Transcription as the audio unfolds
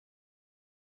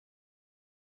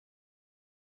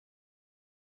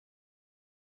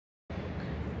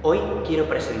Hoy quiero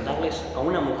presentarles a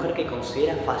una mujer que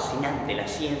considera fascinante la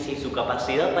ciencia y su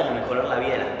capacidad para mejorar la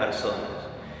vida de las personas.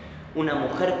 Una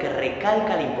mujer que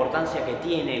recalca la importancia que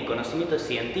tiene el conocimiento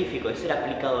científico de ser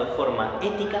aplicado de forma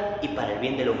ética y para el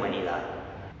bien de la humanidad.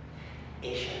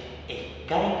 Ella es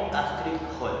Karen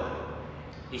Hallberg,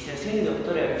 licenciada y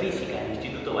doctora en física en el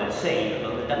Instituto Balseiro,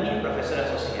 donde también es profesora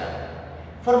asociada.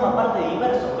 Forma parte de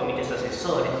diversos comités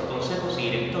asesores, consejos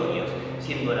y directorios,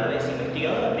 siendo a la vez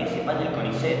investigadora principal del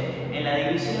CONICET en la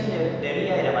división de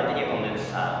teoría de la materia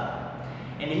condensada.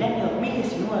 En el año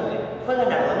 2019 fue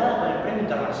galardonada con el Premio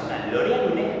Internacional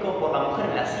L'Oréal UNESCO por la Mujer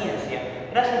en la Ciencia,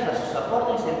 gracias a sus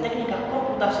aportes en técnicas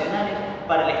computacionales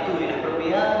para el estudio de las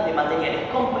propiedades de materiales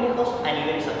complejos a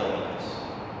niveles atómicos.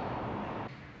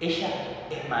 Ella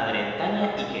es madre de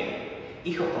Tania y Kevin,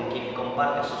 hijos con quienes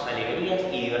comparte sus alegrías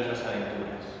y diversas aventuras.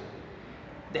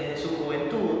 Desde su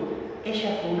juventud,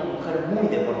 ella fue una mujer muy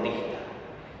deportista,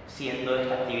 siendo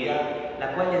esta actividad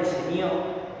la cual le enseñó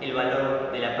el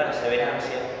valor de la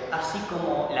perseverancia, así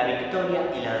como la victoria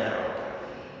y la derrota.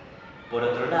 Por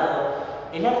otro lado,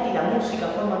 el arte y la música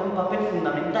forman un papel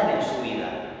fundamental en su vida,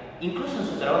 incluso en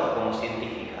su trabajo como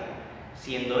científica,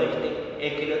 siendo este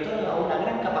el que le otorga una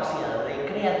gran capacidad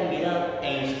de creatividad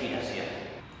e inspiración.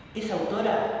 Es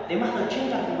autora de más de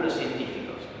 80 artículos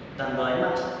científicos, dando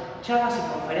además charlas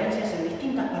y conferencias en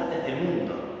distintas partes del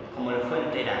mundo, como lo fue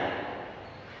en Teherán.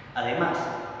 Además,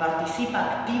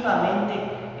 participa activamente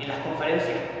en las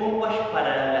conferencias Muchas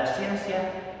para la Ciencia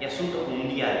y Asuntos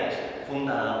Mundiales,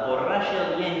 fundada por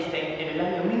Rachel y Einstein en el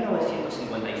año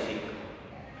 1955.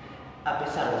 A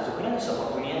pesar de sus grandes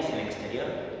oportunidades en el exterior,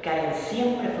 Karen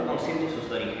siempre fue consciente de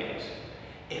sus orígenes.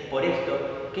 Es por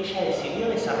esto que ella decidió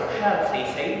desarrollarse y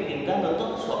seguir brindando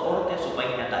todo su aporte a su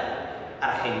país natal,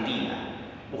 Argentina,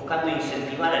 buscando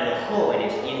incentivar a los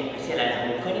jóvenes y en especial a las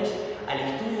mujeres al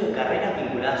estudio de carreras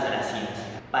vinculadas a la ciencia.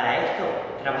 Para esto,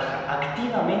 trabaja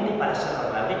activamente para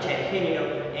cerrar la brecha de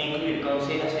género e incluir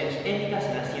consideraciones éticas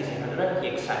en las ciencias naturales y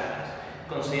exactas,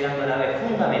 considerando a la vez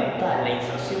fundamental la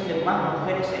inserción de más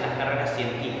mujeres en las carreras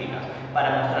científicas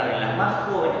para mostrar en las más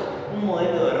jóvenes un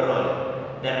modelo de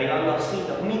rol, derribando así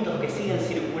los mitos que siguen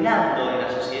circulando en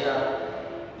la sociedad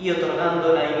y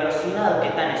otorgando la diversidad que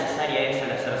tan necesaria es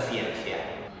al hacer ciencia.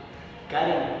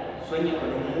 Karen sueña con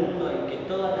un mundo en que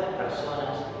todas las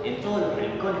personas, en todos los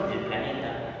rincones del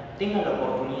planeta, tengan la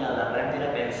oportunidad de aprender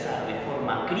a pensar de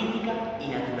forma crítica y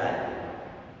natural.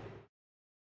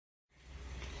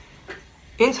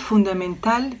 Es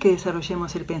fundamental que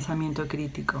desarrollemos el pensamiento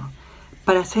crítico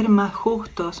para ser más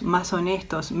justos, más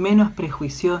honestos, menos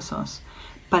prejuiciosos,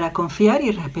 para confiar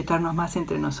y respetarnos más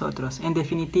entre nosotros, en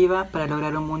definitiva, para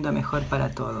lograr un mundo mejor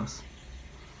para todos.